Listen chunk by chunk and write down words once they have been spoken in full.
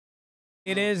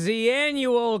It is the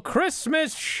annual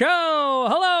Christmas show.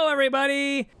 Hello,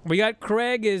 everybody. We got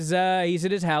Craig he's at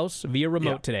his house via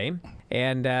remote today,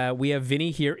 and we have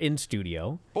Vinny here in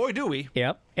studio. Boy, do we.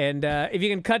 Yep. And if you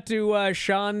can cut to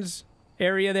Sean's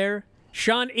area there,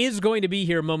 Sean is going to be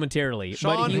here momentarily,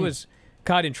 but he was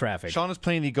caught in traffic. Sean is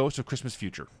playing the Ghost of Christmas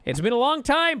Future. It's been a long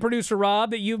time, Producer Rob,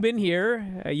 that you've been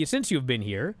here, since you've been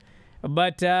here,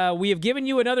 but we have given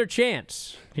you another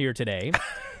chance here today.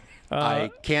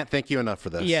 I can't thank you enough for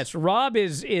this. Yes, Rob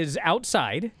is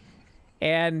outside,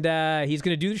 and he's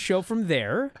going to do the show from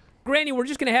there. Granny, we're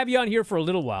just going to have you on here for a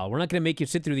little while. We're not going to make you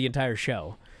sit through the entire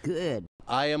show. Good.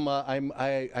 I'm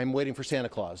waiting for Santa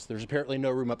Claus. There's apparently no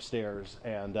room upstairs,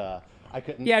 and I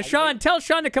couldn't. Yeah, Sean, tell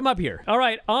Sean to come up here. All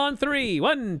right, on three.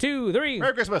 1, 2, 3.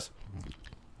 Merry Christmas.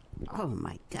 Oh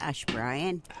my gosh,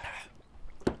 Brian.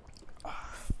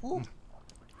 Ooh.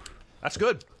 That's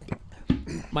good.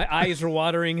 My eyes are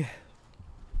watering.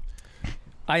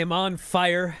 I am on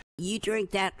fire. You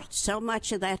drink so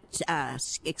much of that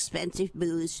expensive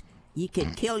booze, you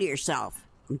could kill yourself.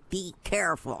 Be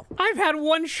careful. I've had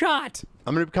one shot.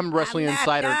 I'm going to become a wrestling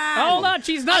insider. Hold on,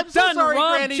 she's not I'm done, so sorry,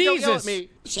 Rob. Granny. Jesus. Don't yell at me.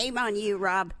 Shame on you,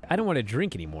 Rob. I don't want to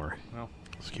drink anymore. No.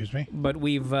 Excuse me? But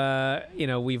we've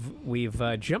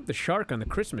jumped the shark on the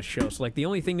Christmas show. So, like, the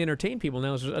only thing to entertain people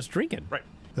now is us drinking. Right.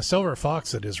 The silver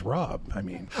fox that is Rob, I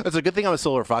mean. It's a good thing I'm a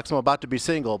silver fox. I'm about to be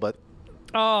single, but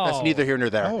that's neither here nor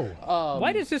there. Oh,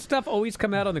 Why does this stuff always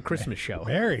come out on the Christmas show?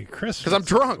 Merry Christmas. Because I'm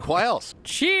drunk. Why else?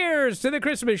 Cheers to the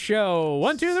Christmas show.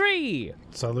 1, 2, 3.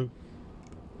 Salute.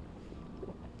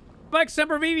 Mike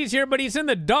Sempervivi's here, but he's in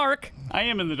the dark. I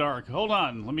am in the dark. Hold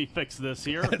on. Let me fix this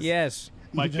here. Yes.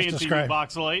 My You just fancy new described-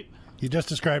 box light. You just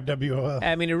described WOL.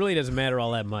 I mean, it really doesn't matter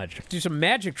all that much. Do some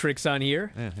magic tricks on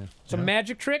here. Some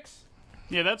magic tricks.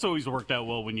 Yeah, that's always worked out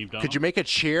well when you've done Could you make a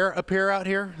chair appear out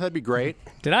here? That'd be great.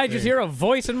 Did I just hear a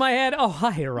voice in my head? Oh,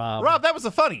 hi, Rob. Rob, that was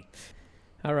a funny.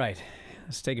 All right.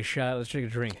 Let's take a shot. Let's take a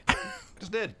drink.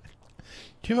 Just did.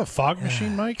 Do you have a fog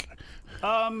machine, Mike?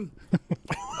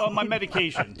 Oh, my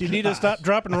medication. Do you need to stop,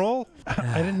 drop, and roll?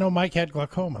 I didn't know Mike had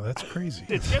glaucoma. That's crazy.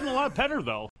 It's getting a lot better,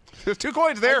 though. There's 2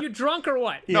 coins there. Are you drunk or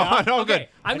what? No, no, Okay, good.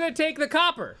 I'm going to take the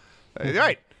copper. All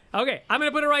right. Okay, I'm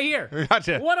going to put it right here.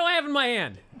 Gotcha. What do I have in my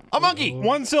hand? A monkey.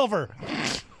 1 silver.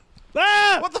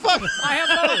 Ah! What the fuck? I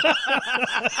have both.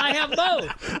 I have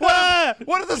both.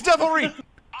 What is this devilry?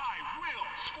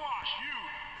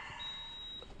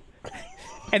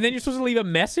 And then you're supposed to leave a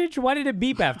message? Why did it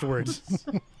beep afterwards?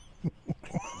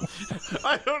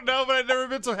 I don't know, but I've never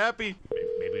been so happy.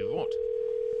 Maybe we won't.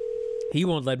 He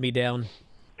won't let me down.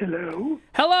 Hello?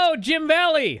 Hello, Jim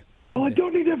Valley. Well, I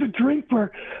don't need to have a drink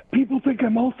where people think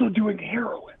I'm also doing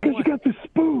heroin. Because you got the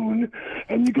spoon,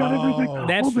 and you got everything.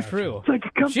 That's all the- true. It's like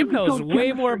it comes Jim from its knows own way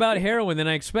chemistry. more about heroin than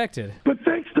I expected. But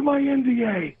thanks to my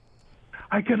NDA,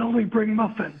 I can only bring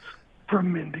muffins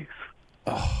from Mindy's.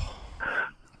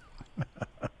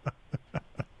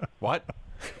 What?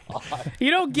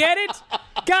 You don't get it?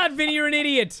 God, Vinny, you're an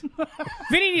idiot.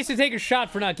 Vinny needs to take a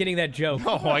shot for not getting that joke.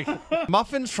 Oh,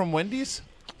 muffins from Wendy's?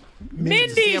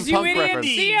 Mindy's, CM you Punk idiot! reference.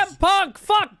 CM Punk!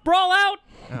 Fuck! Brawl out!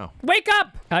 Oh. Wake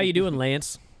up! How you doing,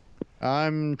 Lance?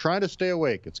 I'm trying to stay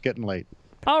awake. It's getting late.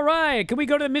 All right, can we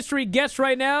go to the mystery guest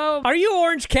right now? Are you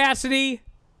Orange Cassidy?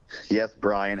 Yes,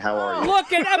 Brian, how are you?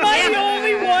 Look at, am I the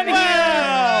only one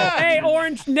here? Hey,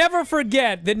 Orange, never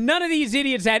forget that none of these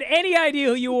idiots had any idea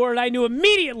who you were, and I knew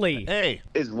immediately. Hey.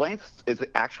 Is the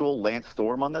actual Lance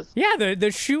Storm on this? Yeah,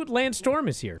 the shoot Lance Storm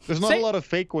is here. There's not a lot of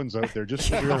fake ones out there,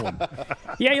 just the real one.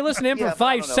 Yeah, you listen to him Yeah, for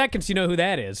 5 no. seconds, you know who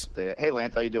that is. Hey,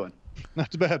 Lance, how you doing?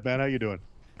 Not too bad, man. How you doing?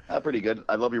 Pretty good.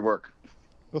 I love your work.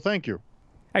 Well, thank you.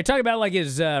 Are you talking about, like,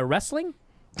 his wrestling?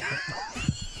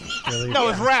 No,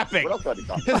 it's rapping. What else are you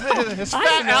talking about? His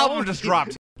fat album just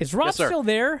dropped. Is Rob Yes, sir. still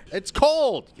there? It's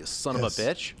cold, you son of a Yes.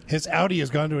 bitch. His Audi has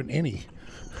gone to an innie.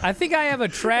 I think I have a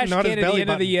trash Not can his at the belly end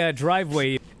of the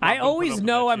driveway. I always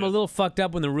know I'm a little fucked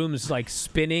up when the room's, like,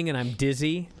 spinning and I'm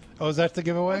dizzy. Oh, is that the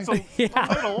giveaway?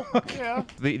 Yeah.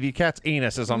 The cat's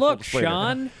anus is on full Look, display there.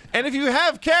 Sean. And if you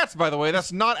have cats, by the way,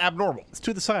 that's not abnormal. It's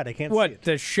to the side. I can't see What, it.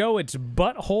 to show its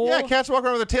butthole? Yeah, cats walk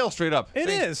around with their tail straight up. It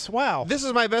is. Wow. This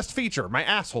is my best feature, my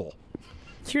asshole.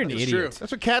 You're an idiot.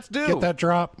 That's what cats do. Get that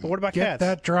drop. But what about Get cats?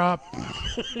 that drop.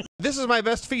 This is my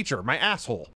best feature, my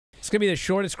asshole. It's going to be the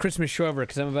shortest Christmas show ever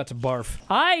because I'm about to barf.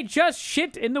 I just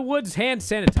shit in the woods hand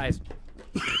sanitized.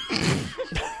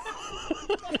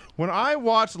 When I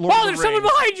watch Lord Oh, of the there's someone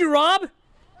Rings- behind you, Rob!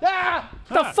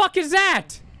 The fuck is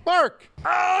that? Mark!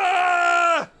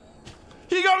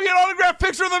 He got me an autographed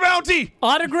picture of the Mountie!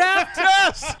 Autographed?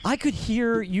 Yes! I could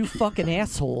hear you fucking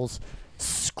assholes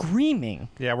screaming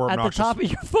Yeah, we're at the obnoxious. top of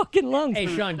your fucking lungs Hey,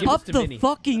 Sean, give up this to the Vinny.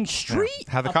 fucking street.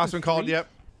 Have the Up cops been called street? yet?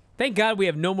 Thank God we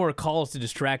have no more calls to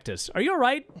distract us. Are you all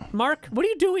right, Mark? What are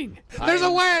you doing? There's a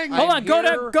wang. Hold on, go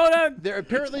to.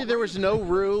 Apparently there was no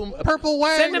room. Purple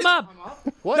wang. Send him up.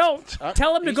 What? No,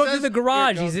 tell him to He go through says- the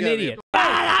garage. Here, He's an go get idiot.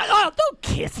 Oh, don't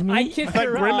kiss me. I kissed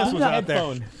your Grimace was out there.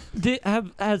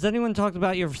 headphone. Has anyone talked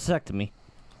about your vasectomy?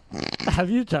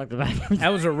 Have you talked about it? That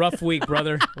was a rough week,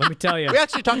 brother. Let me tell you. We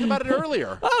actually talked about it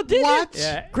earlier. Oh, did What? you?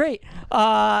 Yeah. Great. So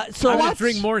I'm gonna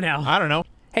drink more now. I don't know.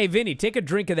 Hey, Vinny, take a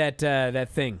drink of that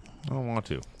thing. I don't want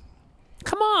to.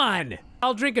 Come on.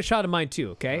 I'll drink a shot of mine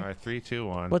too. Okay. All right, 3, 2,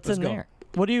 1. What's Let's in go. there?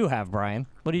 What do you have, Brian?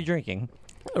 What are you drinking?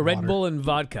 A Red Bull and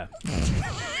vodka.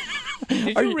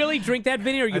 Did you really drink that,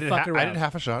 Vinny, or you fucking around? I did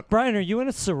half a shot. Brian, are you in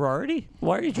a sorority?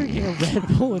 Why are you drinking a Red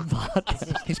Bull and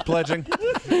vodka? He's pledging.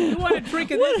 You want to drink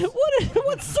of this?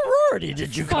 What sorority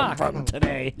did you come from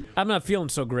today? I'm not feeling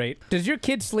so great. Does your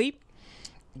kid sleep?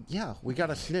 Yeah, we got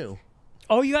a snoo.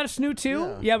 Oh, you got a snoo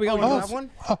too? Yeah, we got you one. have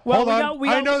one? Well, Hold we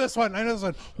on. got, I know this one.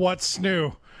 What's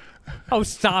new? Oh,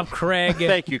 stop, Craig.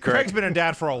 Thank you, Craig. Craig's been a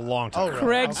dad for a long time.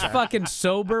 Craig's fucking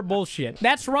sober bullshit.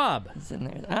 That's Rob. It's in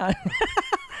there.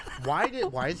 Why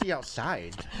is he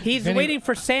outside? He's waiting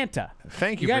for Santa.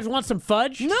 Thank You guys want some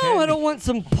fudge? No, I don't want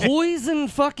some poison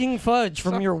fucking fudge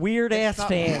from your weird ass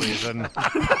fan. It's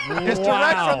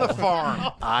direct from the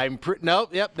farm. I'm nope.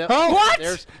 Yep. Oh, what?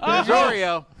 There's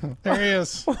Oreo. There he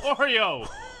is. Oreo.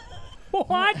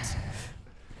 What?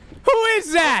 Who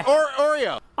is that?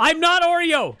 Oreo. I'm not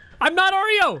Oreo. I'm not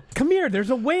Oreo. Come here.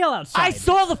 There's a whale outside. I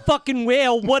saw the fucking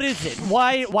whale. What is it?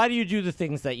 Why do you do the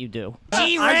things that you do?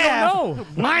 I don't know.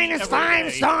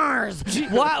 -5 stars.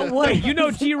 What? You know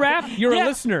Giraffe? You're a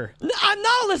listener. I'm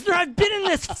not a listener. I've been in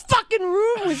this fucking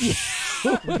room with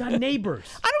you. We got neighbors.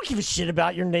 I don't give a shit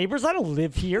about your neighbors. I don't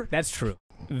live here. That's true.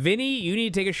 Vinny, you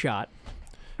need to take a shot.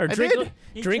 Or I drink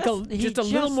did. just a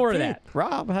little more of that.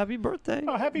 Rob, happy birthday.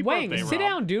 Oh, happy Wang, birthday, sit Rob.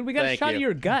 down, dude. We got a Thank shot you. of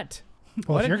your gut.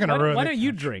 Well, if you're gonna ruin Why it. don't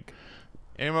you drink?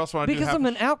 Anyone else want to do Because half? I'm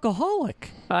an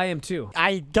alcoholic. I am too.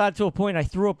 I got to a point I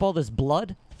threw up all this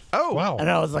blood, Oh, Wow. and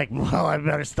I was like, well, I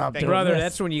better stop doing Brother, this.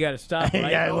 that's when you got to stop,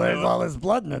 right? Yeah, there's all this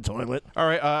blood in the toilet. all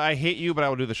right. I hate you, but I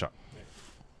will do the shot.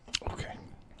 Okay.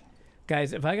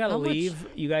 Guys, if I got to How much- leave,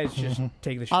 you guys just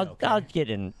take the shot. I'll get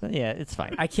in. Yeah, it's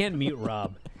fine. I can't mute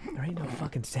Rob. There ain't no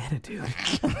fucking Santa, dude.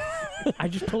 I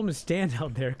just told him to stand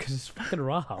out there because it's fucking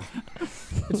Rob.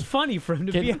 It's funny for him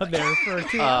to be out there for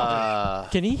 2 hours.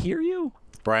 Can he hear you?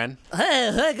 Brian.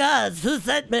 Hey guys, who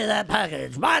sent me that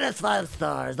package? -5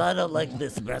 stars. I don't like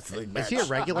this wrestling match. Is he a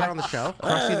regular on the show?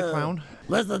 Krusty the Clown.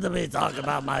 Listen to me talk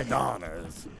about my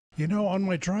daughters. You know, on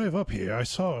my drive up here, I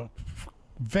saw a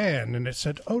van and it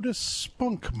said Otis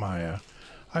Spunkmeyer.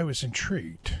 I was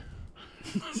intrigued.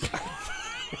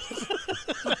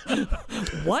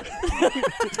 What?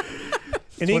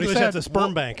 In English, that's a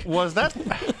sperm bank. Was that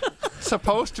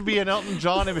supposed to be an Elton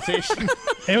John imitation?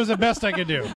 It was the best I could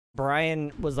do.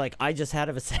 Brian was like, I just had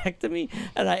a vasectomy,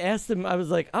 and I asked him, I was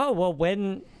like, oh, well,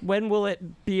 when will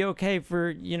it be okay for,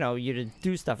 you to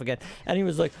do stuff again? And he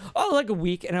was like, oh, like a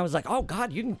week. And I was like, oh,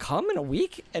 God, you can come in a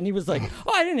week? And he was like,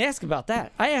 oh, I didn't ask about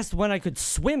that. I asked when I could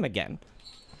swim again.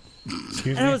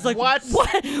 Excuse And me. I was like, What?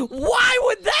 Why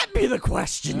would that be the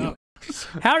question?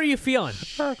 How are you feeling?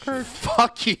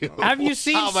 Fuck you. Have you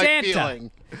seen How am I Santa?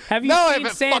 feeling? Have you No, I seen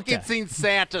haven't Santa? fucking seen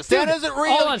Santa. Santa isn't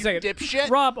real, Hold on a you second. dipshit.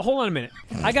 Rob, hold on a minute.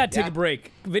 I got to take a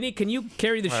break. Vinny, can you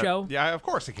carry the show? Yeah, of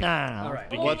course I can. All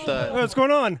right. What the? What's going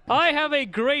on? I have a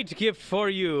great gift for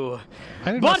you.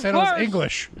 I didn't know But Santa was first-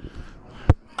 English.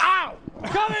 Ow!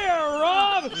 Come here,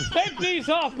 Rob! Take these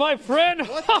off, my friend!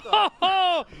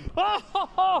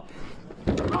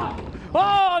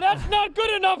 Oh, that's not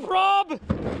good enough, Rob!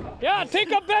 Yeah,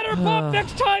 take a better bump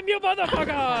next time, you motherfucker!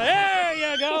 There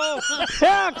you go!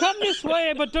 Yeah, come this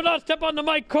way, but do not step on the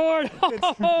mic cord!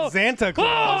 Santa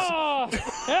Claus.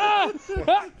 Yeah!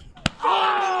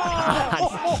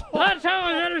 That's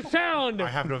how it sound! I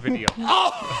have no video.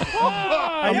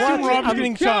 I assume Rob's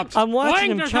getting chopped. I'm watching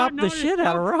Wang him does chop not the know shit this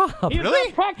out of Rob. You've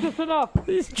not practiced enough!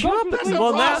 He's chopping. That's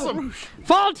Well, awesome.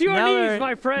 Fall to your now knees, they're-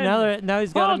 my friend! Now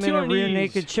he's Fall got him to in a your rear knees.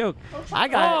 naked choke. I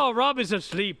got Oh, Rob is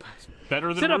asleep.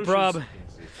 Better than Sit up, Roosters. Rob.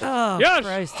 Oh, Yes!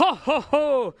 Christ. Ho, ho,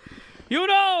 ho! You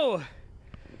know,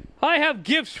 I have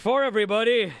gifts for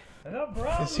everybody.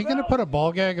 Is he going to put a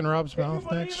ball gag in Rob's mouth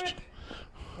next?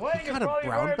 He got a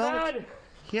brown belt?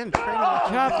 He hadn't trained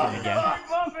Chopping again.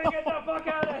 Get the fuck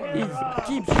out of here, Rob.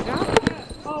 Keep chopping.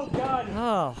 Oh, God.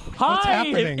 Oh. Hi!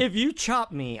 happening? If you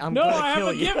chop me, I'm No, gonna I have kill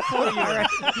a you. gift for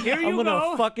you. Here you I'm gonna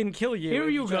go. fucking kill you. Here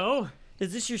if you chop- go.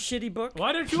 Is this your shitty book?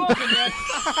 Why don't you open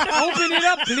that? Open it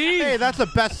up, please. Hey, that's a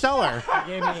bestseller.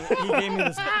 He gave me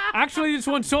this. Actually, this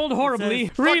one sold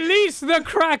horribly. Release the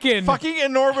Kraken. Fucking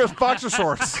enormous boxer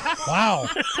shorts. Wow.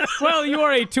 Well, you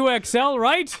are a 2XL,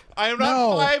 right? I am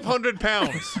not 500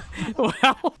 pounds.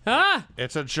 Well, huh?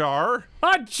 It's a jar.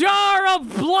 A jar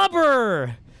of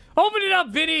blubber. Open it up,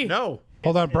 Vinny. No.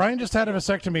 Hold on. Brian just had a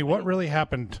vasectomy. What really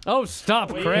happened? Oh, stop,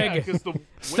 Craig. Yeah, 'cause the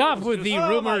Stop window was with the just-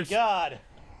 rumors. Oh, my God.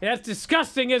 That's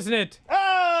disgusting, isn't it?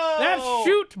 Oh! That's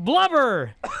shoot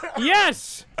blubber.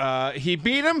 Yes. He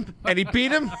beat him, and he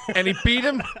beat him, and he beat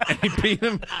him, and he beat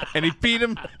him, and he beat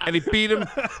him, and he beat him,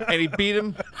 and he beat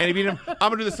him, and he beat him. I'm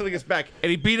gonna do this till he gets back. And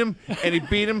he beat him, and he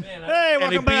beat him, Hey,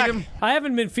 and he welcome beat back. him. I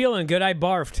haven't been feeling good. I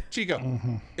barfed. Chico.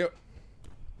 Yep.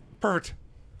 Perfect.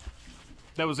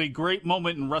 That was a great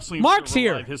moment in wrestling Mark's Observer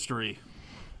here. Live history.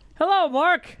 Hello,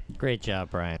 Mark. Great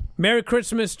job, Brian. Merry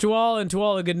Christmas to all, and to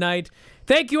all a good night.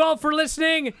 Thank you all for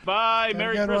listening. Bye.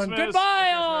 Merry good one. Christmas.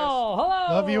 Goodbye, all.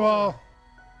 Hello. Love you all.